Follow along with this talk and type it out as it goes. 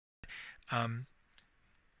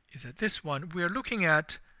is that this one, we're looking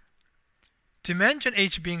at dimension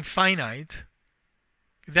h being finite.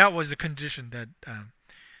 That was the condition that,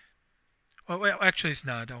 well, actually it's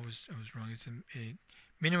not. I was wrong. It's a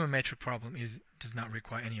minimum metric problem does not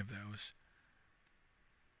require any of those.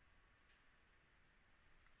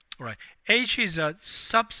 All right, H is a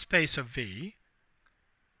subspace of V.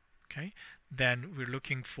 Okay, then we're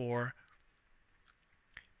looking for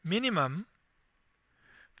minimum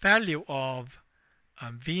value of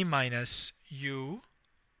V minus U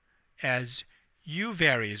as U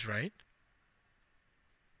varies, right,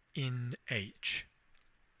 in H.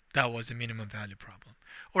 That was a minimum value problem.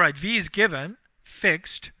 All right, V is given,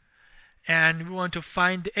 fixed, and we want to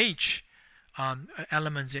find H,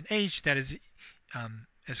 elements in H that is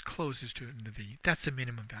as close as to the V. That's a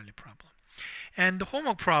minimum value problem. And the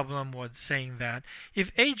homework problem was saying that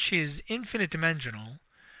if H is infinite dimensional,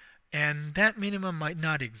 and that minimum might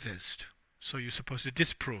not exist, so you're supposed to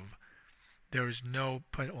disprove there is no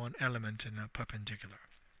point on element in a perpendicular.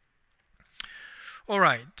 All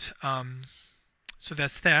right, so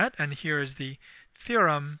that's that, and here is the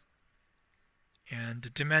theorem. And the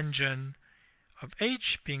dimension of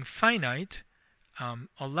H being finite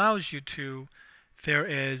allows you to, there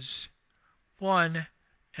is one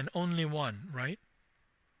and only one, right?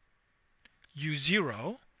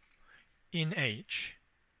 U0 in H,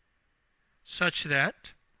 such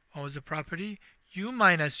that, what was the property? U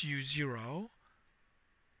minus U0,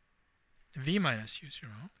 V minus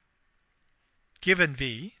U0, given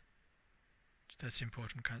V, that's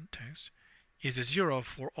important context, is a 0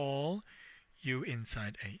 for all U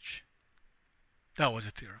inside H. That was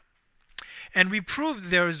a theorem. And we proved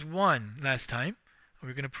there is one last time.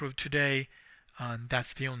 We're going to prove today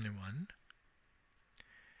that's the only one.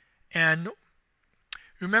 And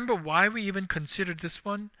remember why we even considered this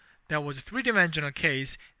one? That was a three-dimensional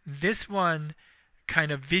case. This one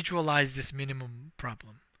kind of visualized this minimum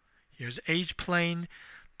problem. Here's H plane.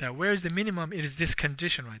 That where is the minimum? It is this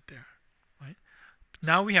condition right there. Right?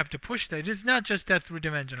 Now we have to push that. It is not just that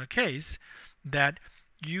three-dimensional case that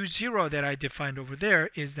U0 that I defined over there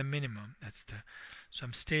is the minimum. So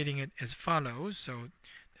I'm stating it as follows. So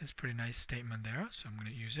that's a pretty nice statement there. So I'm going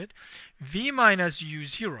to use it. V minus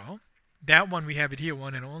U0, that one we have it here,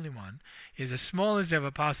 one and only one, is as small as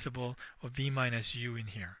ever possible of V minus U in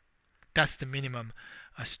here. That's the minimum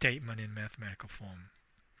statement in mathematical form.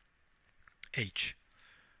 H.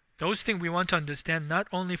 Those things we want to understand not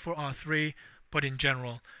only for R3, but in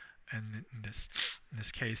general, and in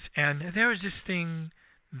this case. And there is this thing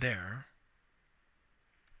there,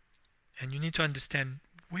 and you need to understand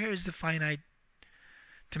where is the finite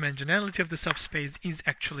dimensionality of the subspace is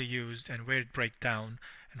actually used and where it breaks down,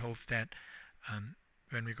 and hope that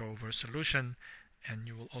when we go over a solution, and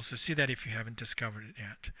you will also see that if you haven't discovered it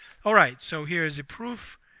yet. All right, so here is a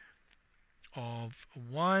proof of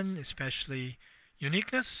one, especially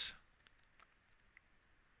uniqueness.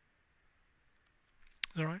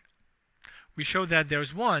 All right, we show that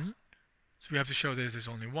there's one, so we have to show that there's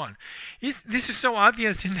only one. This is so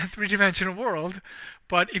obvious in the three-dimensional world,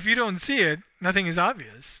 but if you don't see it, nothing is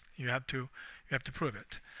obvious. You have to prove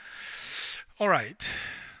it. All right,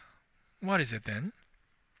 what is it then?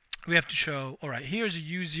 We have to show, all right, here's a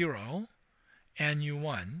U0 and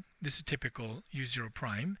U1. This is typical U0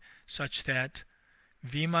 prime, such that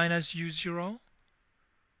V minus U0,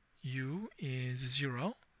 U is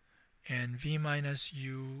 0, and V minus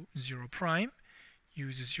U0 prime, U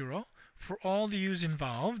is 0, for all the U's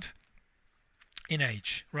involved in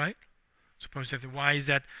H, right? Suppose that the Y is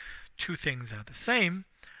that two things are the same.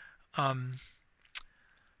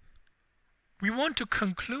 We want to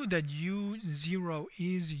conclude that U0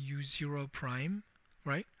 is U0 prime,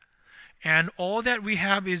 right? And all that we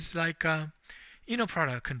have is like a inner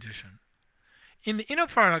product condition. In the inner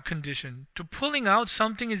product condition, to pulling out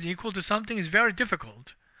something is equal to something is very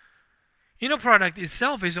difficult. Inner product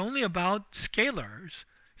itself is only about scalars.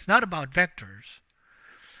 It's not about vectors.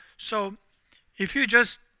 So if you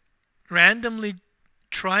just randomly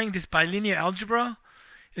trying this bilinear algebra,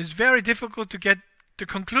 it's very difficult to get the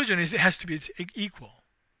conclusion is it has to be equal.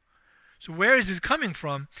 So where is it coming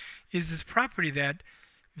from is this property that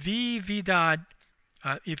V dot,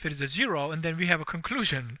 if it is a 0, and then we have a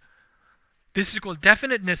conclusion. This is called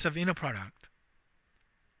definiteness of inner product.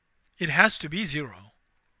 It has to be 0.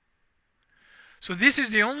 So this is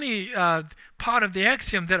the only part of the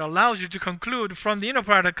axiom that allows you to conclude from the inner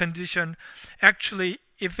product condition, actually,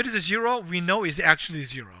 if it is a 0, we know it's actually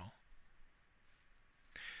 0.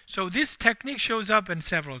 So this technique shows up in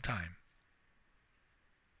several times.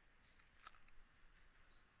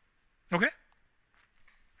 Okay?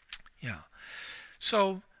 Yeah.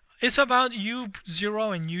 So It's about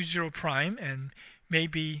u0 and u0 prime, and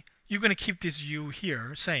maybe you're going to keep this u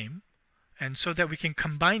here same, and so that we can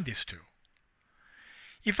combine these two.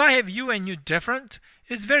 If I have u and u different,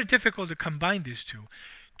 it's very difficult to combine these two.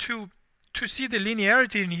 To see the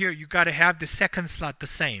linearity in here, you got to have the second slot the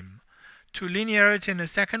same. To linearity in the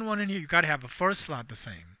second one in here, you got to have a first slot the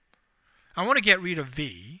same. I want to get rid of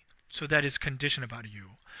v, so that is condition about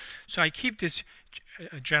u. So I keep this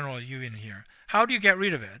general u in here. How do you get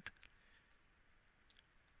rid of it?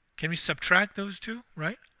 Can we subtract those two,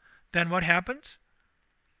 right? Then what happens?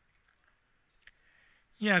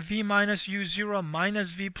 Yeah, v minus u0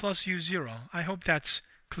 minus v plus u0. I hope that's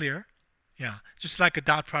clear. Yeah, just like a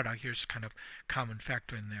dot product. Here's kind of common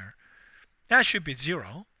factor in there. That should be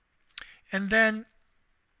 0. And then,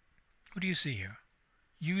 what do you see here?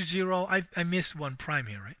 u0, I missed one prime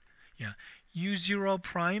here, right? Yeah, u0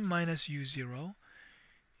 prime minus u0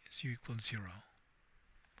 is u equals 0.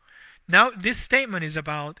 Now, this statement is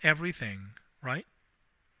about everything, right?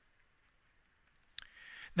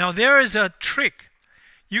 Now, there is a trick.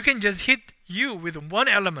 You can just hit u with one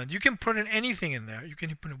element. You can put in anything in there. You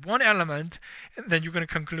can put in one element, and then you're going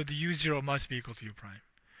to conclude the u0 must be equal to u prime.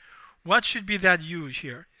 What should be that u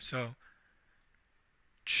here? So,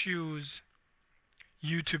 choose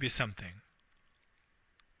u to be something.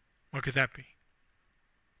 What could that be?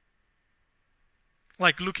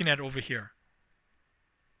 Like looking at over here.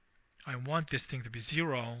 I want this thing to be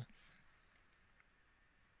 0.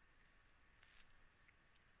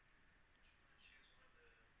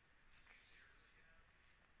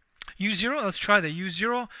 u0, let's try the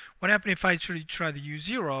u0. What happens if I actually try the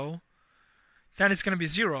u0? Then it's going to be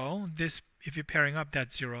 0. This, if you're pairing up,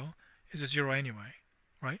 that 0 is a 0 anyway,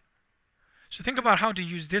 right? So think about how to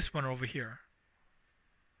use this one over here.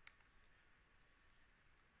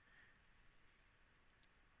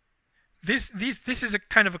 This is a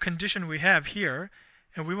kind of a condition we have here,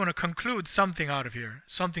 and we want to conclude something out of here.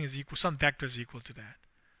 Something is equal, some vector is equal to that.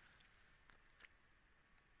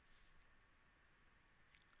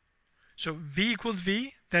 So v equals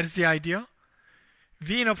v, that is the idea.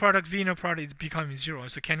 V inner product is becoming 0.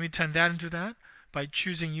 So can we turn that into that by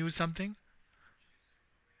choosing u something?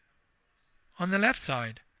 On the left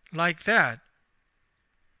side, like that.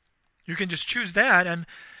 You can just choose that, and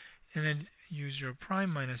then u0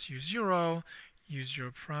 prime minus u0,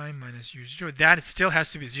 u0 prime minus u0. That still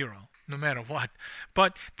has to be 0, no matter what.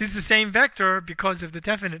 But this is the same vector because of the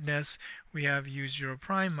definiteness. We have u0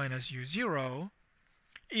 prime minus u0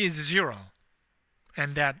 is 0.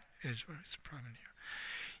 And that is what's the problem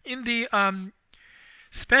here. In the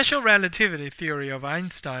special relativity theory of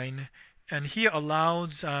Einstein, and he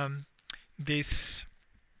allows this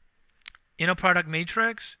inner product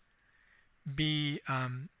matrix be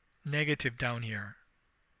negative down here.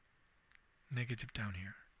 Negative down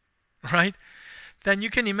here. Right? Then you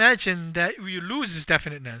can imagine that you lose this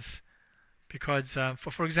definiteness. Because,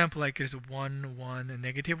 for example, like there's a 1, 1, and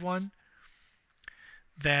negative 1.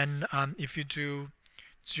 Then if you do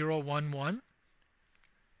 0, 1, 1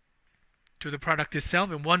 to the product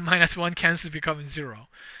itself, and 1 minus 1 cancels, becoming 0.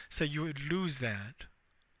 So you would lose that.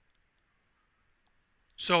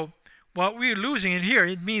 So what we're losing in here,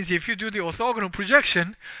 it means if you do the orthogonal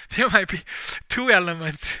projection, there might be 2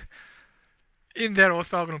 elements in that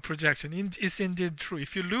orthogonal projection. It's indeed true.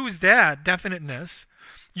 If you lose that definiteness,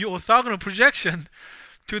 your orthogonal projection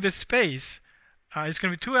to the space is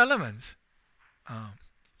going to be 2 elements.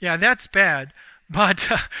 Yeah, that's bad.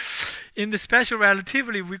 But in the special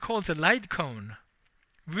relativity, we call it a light cone.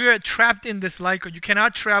 We're trapped in this light cone. You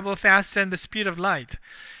cannot travel faster than the speed of light.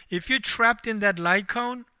 If you're trapped in that light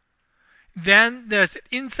cone, then there's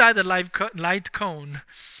inside the light cone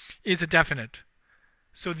is a definite.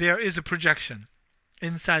 So there is a projection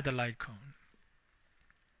inside the light cone.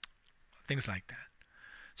 Things like that.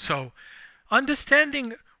 So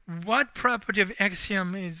understanding what property of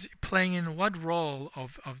axiom is playing in what role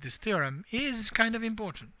of this theorem is kind of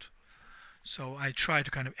important. So I try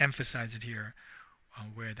to kind of emphasize it here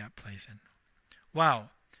where that plays in. Wow.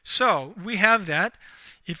 So we have that.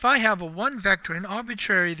 If I have a one vector in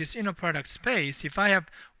arbitrary this inner product space, if I have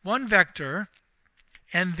one vector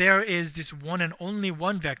and there is this one and only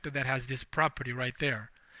one vector that has this property right there,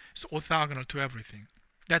 it's orthogonal to everything.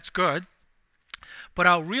 That's good. But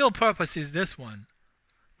our real purpose is this one.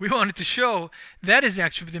 We wanted to show that is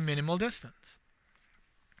actually the minimal distance.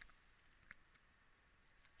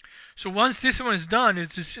 So once this one is done,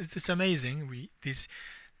 it's amazing. This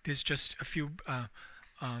just a few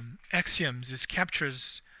axioms. This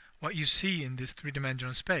captures what you see in this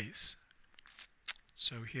three-dimensional space.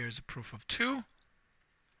 So here's a proof of 2.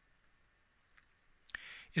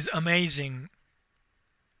 It's amazing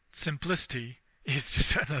simplicity is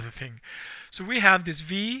just another thing. So we have this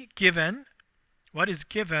V given. What is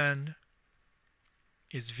given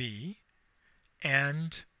is V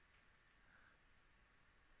and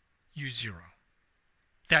U0.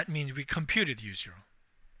 That means we computed U0.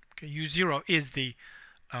 Okay, U0 is the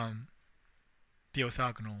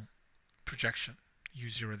orthogonal projection.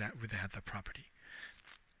 U0 that would have the property.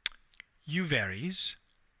 U varies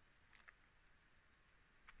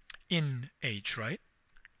in H, right?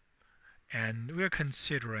 And we're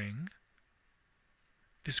considering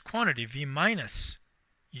this quantity V minus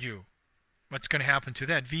U. What's going to happen to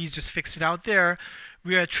that? V is just fixed out there.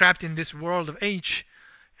 We are trapped in this world of H,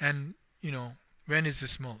 and when is the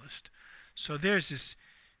smallest? So there's this,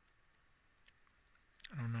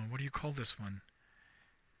 I don't know, what do you call this one?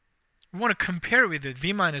 We want to compare it with the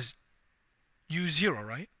V minus U0,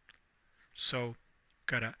 right? So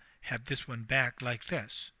gotta have this one back like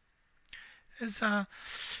this. There's a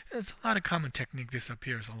lot of common technique. This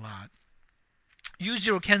appears a lot.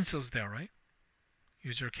 U0 cancels there, right?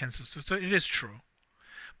 U0 cancels, so it is true.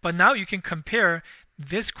 But now you can compare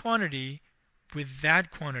this quantity with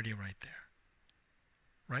that quantity right there,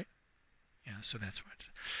 right? Yeah, so that's what.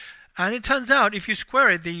 And it turns out if you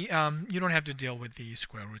square it, you don't have to deal with the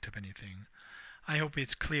square root of anything. I hope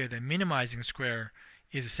it's clear that minimizing square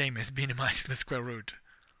is the same as minimizing the square root,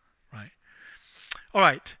 right? All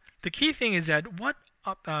right. The key thing is that what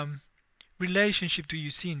relationship do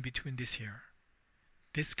you see in between this here?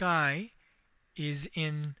 This guy is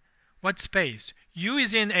in what space? U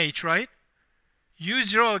is in H, right?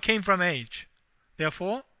 U0 came from H.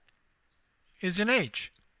 Therefore, is in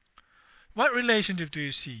H. What relationship do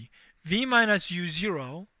you see? V minus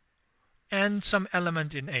U0 and some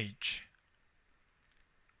element in H.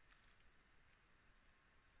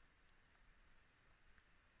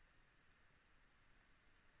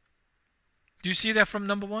 Do you see that from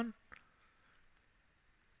number one?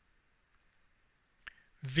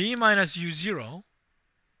 V minus U0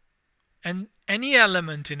 and any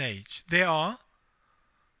element in H, they are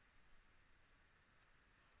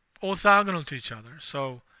orthogonal to each other.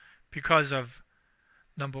 So because of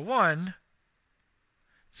number one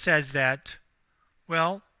says that,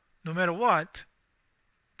 well, no matter what,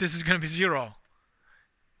 this is going to be 0.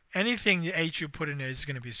 Anything H you put in there is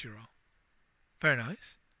going to be 0. Very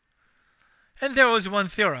nice. And there was one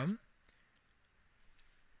theorem,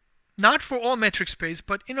 not for all metric space,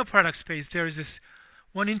 but in a product space, there is this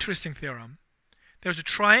one interesting theorem. There's a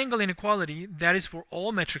triangle inequality that is for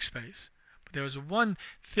all metric space. But there is one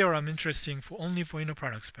theorem interesting only for inner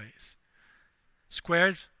product space.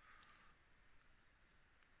 Squared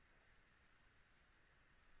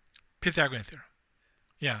Pythagorean theorem.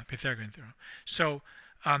 Yeah, Pythagorean theorem. So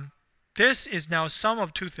this is now sum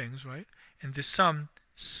of two things, right? And this sum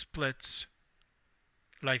splits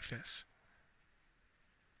like this.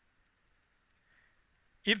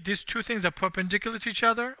 If these two things are perpendicular to each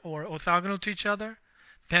other or orthogonal to each other,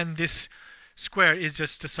 then this square is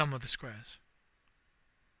just the sum of the squares.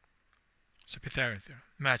 So Pythagorean theorem,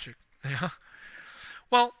 magic. Yeah.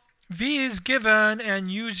 Well, V is given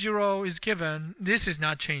and U0 is given. This is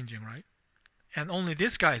not changing, right? And only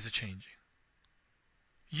this guy is changing.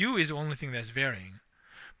 U is the only thing that's varying.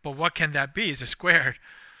 But what can that be? It's a squared.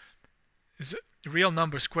 It's a real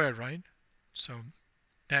number squared, right? So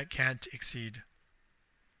that can't exceed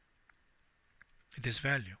this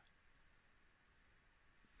value.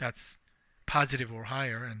 That's positive or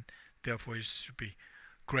higher, and therefore it should be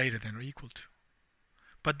greater than or equal to.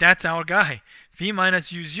 But that's our guy. V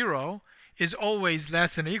minus U0 is always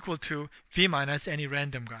less than or equal to V minus any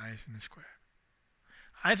random guys in the square.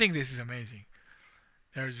 I think this is amazing.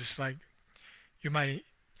 There's just like, you might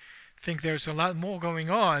think there's a lot more going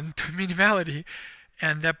on to minimality,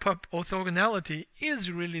 and that orthogonality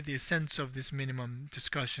is really the essence of this minimum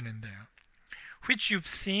discussion in there, which you've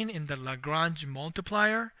seen in the Lagrange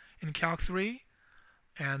multiplier in Calc 3,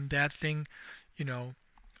 and that thing,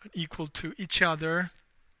 equal to each other.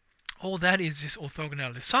 All that is just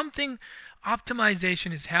orthogonality. Something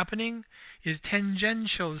optimization is happening is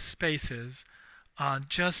tangential spaces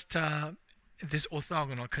just this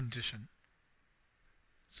orthogonal condition.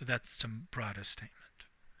 So that's some broader statement.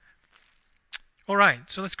 All right,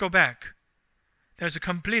 so let's go back. There's a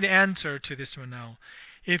complete answer to this one now.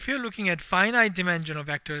 If you're looking at finite dimensional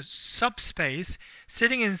vector subspace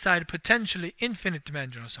sitting inside potentially infinite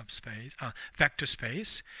dimensional subspace, vector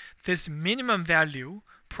space, this minimum value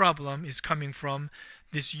problem is coming from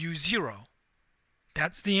this U0.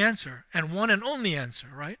 That's the answer, and one and only answer,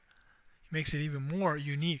 right? It makes it even more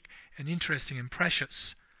unique and interesting and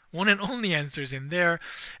precious. One and only answers in there.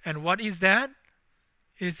 And what is that?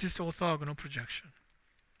 Is this orthogonal projection.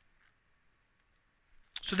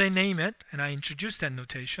 So they name it, and I introduce that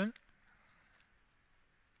notation.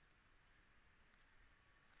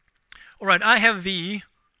 All right, I have V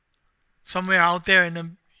somewhere out there in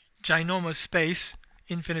a ginormous space,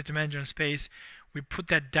 infinite dimensional space. We put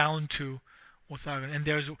that down to orthogonal, and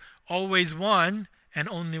there's always one and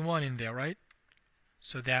only one in there, right?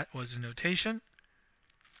 So that was the notation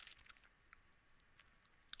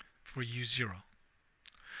for U0.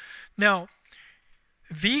 Now,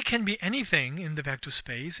 V can be anything in the vector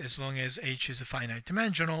space as long as H is a finite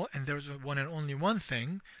dimensional and there's one and only one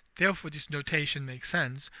thing. Therefore, this notation makes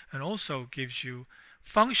sense and also gives you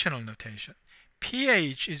functional notation.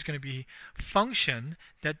 pH is going to be function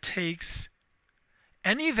that takes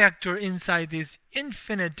any vector inside this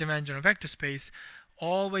infinite dimensional vector space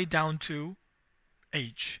all the way down to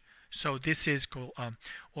H. So this is called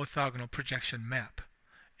orthogonal projection map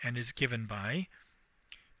and is given by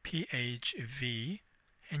PHV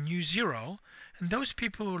and U0. And those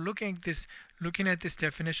people who are looking at this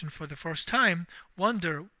definition for the first time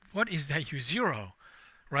wonder, what is that U0,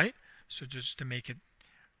 right? So just to make it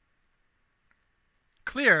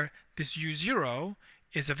clear, this U0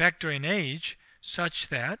 is a vector in H such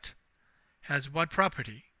that has what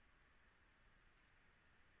property?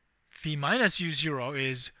 V minus U0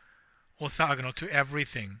 is orthogonal to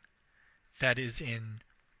everything that is in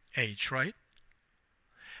H, right?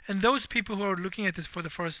 And those people who are looking at this for the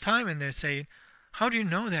first time and they're saying, how do you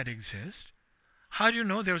know that exists? How do you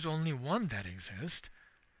know there's only one that exists?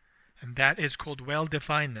 And that is called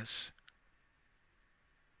well-definedness.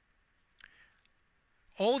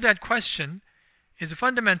 All that question is a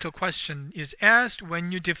fundamental question is asked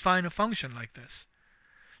when you define a function like this.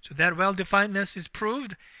 So that well-definedness is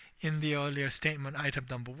proved in the earlier statement, item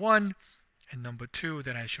number 1 and number 2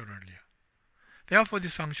 that I showed earlier. Therefore,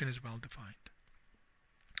 this function is well-defined.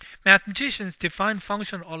 Mathematicians define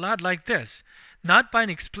function a lot like this, not by an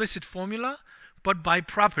explicit formula, but by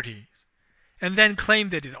properties, and then claim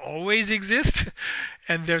that it always exists,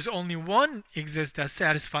 and there's only one exists that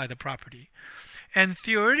satisfies the property. And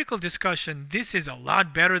theoretical discussion, this is a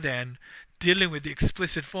lot better than dealing with the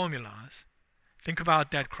explicit formulas. Think about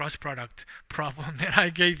that cross product problem that I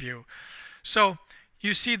gave you. So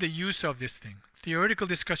you see the use of this thing. Theoretical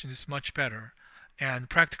discussion is much better, and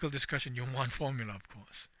practical discussion, you want formula, of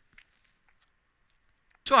course.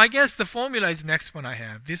 So I guess the formula is the next one I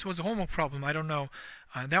have. This was a homework problem. I don't know.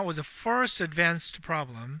 That was a first advanced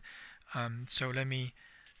problem. So let me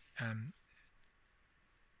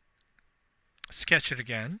sketch it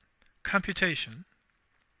again. Computation.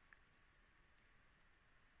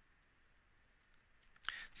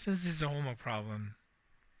 Since this is a homework problem,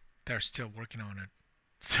 they're still working on it.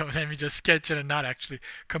 So let me just sketch it and not actually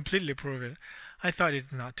completely prove it. I thought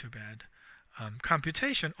it's not too bad.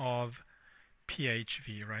 Computation of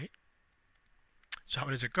PHV, right? So how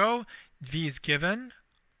does it go? V is given.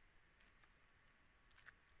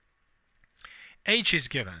 H is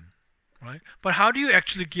given, right? But how do you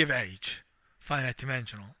actually give H? Finite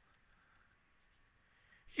dimensional.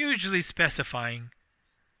 Usually specifying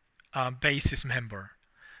basis member.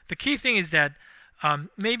 The key thing is that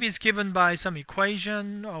maybe it's given by some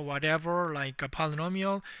equation or whatever, like a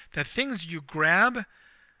polynomial. The things you grab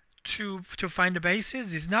to find the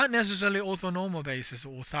basis is not necessarily orthonormal basis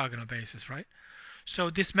or orthogonal basis, right?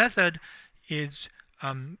 So this method is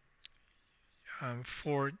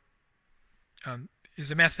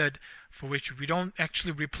is a method for which we don't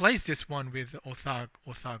actually replace this one with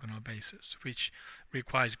orthogonal basis, which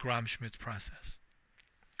requires Gram-Schmidt process.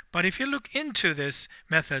 But if you look into this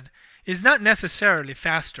method, it's not necessarily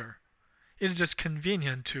faster. It is just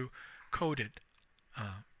convenient to code it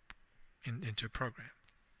into a program.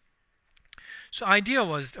 So idea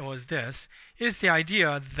was this. Is the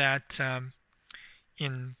idea that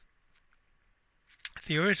in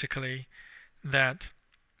theoretically that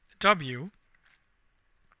W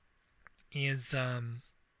is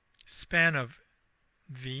span of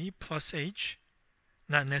V plus H,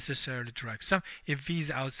 not necessarily direct sum. If V is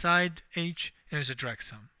outside H, it is a direct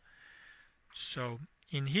sum. So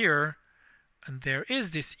in here, and there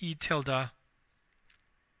is this E tilde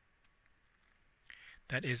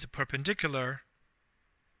that is perpendicular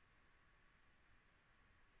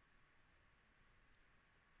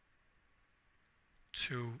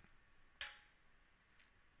to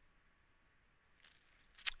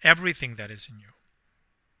everything that is in U.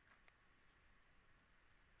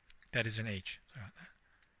 That is in H.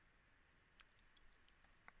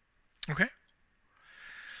 Okay?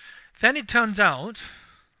 Then it turns out,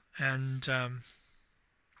 and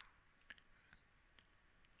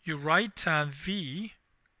you write V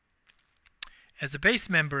as a base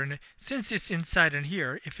member, and since it's inside and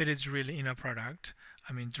here, if it is really inner product,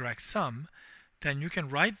 I mean direct sum, then you can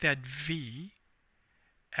write that V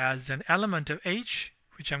as an element of H,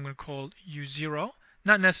 which I'm going to call U0,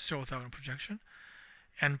 not necessarily orthogonal projection,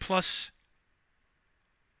 and plus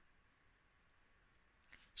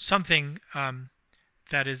something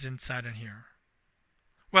that is inside and here.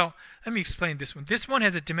 Well, let me explain this one. This one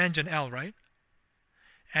has a dimension L, right?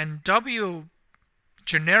 And W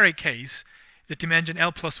generic case, the dimension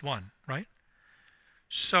L plus 1, right?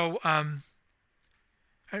 So I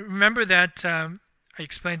remember that I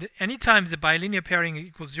explained it. Anytime the bilinear pairing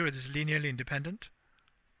equals 0, this is linearly independent.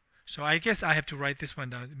 So I guess I have to write this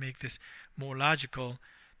one down to make this more logical.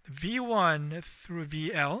 V1 through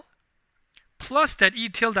VL plus that E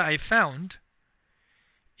tilde I found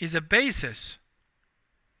is a basis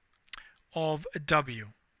of W.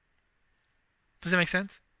 Does that make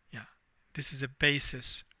sense? Yeah. This is a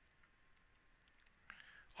basis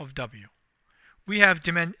of W. We have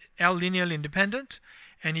L linearly independent,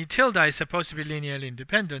 and E tilde is supposed to be linearly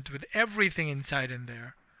independent with everything inside in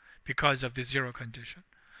there because of the zero condition.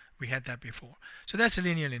 We had that before. So that's a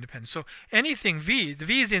linearly independent. So anything V, the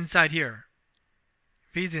V is inside here.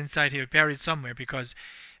 V is inside here, buried somewhere because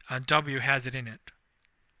W has it in it.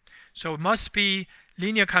 So it must be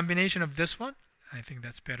linear combination of this one. I think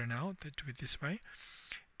that's better now to do it this way.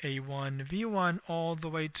 A1 V1 all the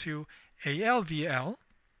way to AL VL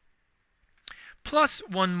plus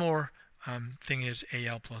one more thing is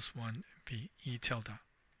AL plus 1 V E tilde.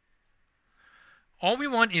 All we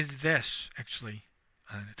want is this, actually,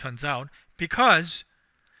 it turns out, because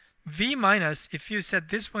V minus, if you set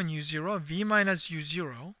this one U0, V minus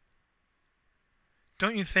U0,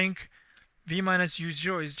 don't you think V minus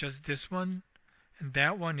U0 is just this one, and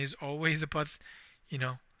that one is always above,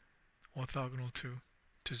 orthogonal to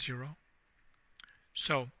 0?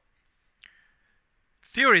 So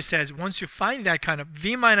theory says once you find that kind of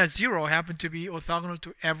V minus 0 happen to be orthogonal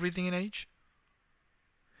to everything in H,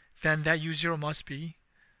 then that U0 must be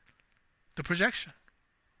the projection.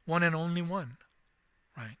 One and only one.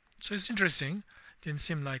 Right? So it's interesting. Didn't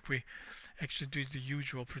seem like we actually do the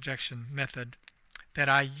usual projection method that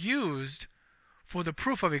I used for the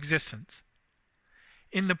proof of existence.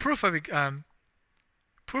 In the proof of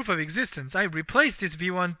existence, I replaced this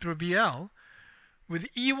V1 through VL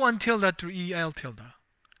with E1 tilde through EL tilde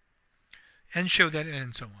and show that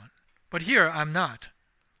and so on. But here I'm not.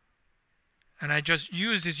 And I just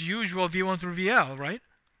use this usual V1 through VL, right?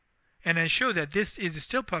 And I show that this is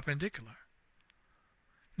still perpendicular.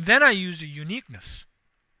 Then I use a uniqueness.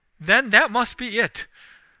 Then that must be it.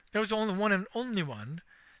 There was only one and only one,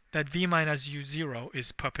 that V minus U0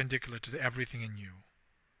 is perpendicular to everything in U.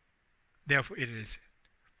 Therefore it is.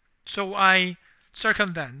 So I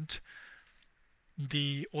circumvent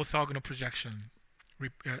the orthogonal projection,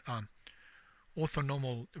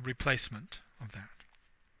 orthonormal replacement of that.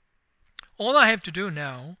 All I have to do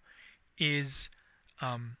now is,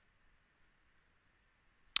 well,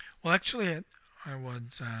 actually,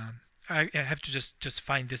 I have to just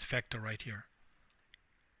find this vector right here.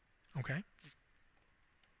 Okay.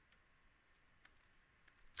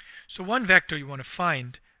 So one vector you want to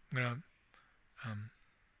find, I'm going to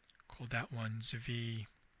call that one V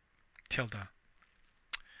tilde.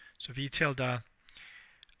 So V tilde,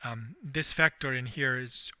 this vector in here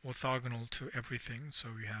is orthogonal to everything. So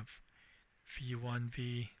we have V1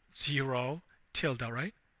 V0 tilde,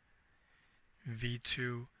 right?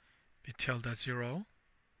 V2 V tilde 0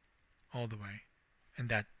 all the way. And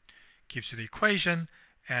that gives you the equation,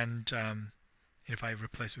 and if I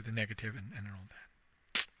replace with the negative and all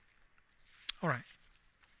that. All right.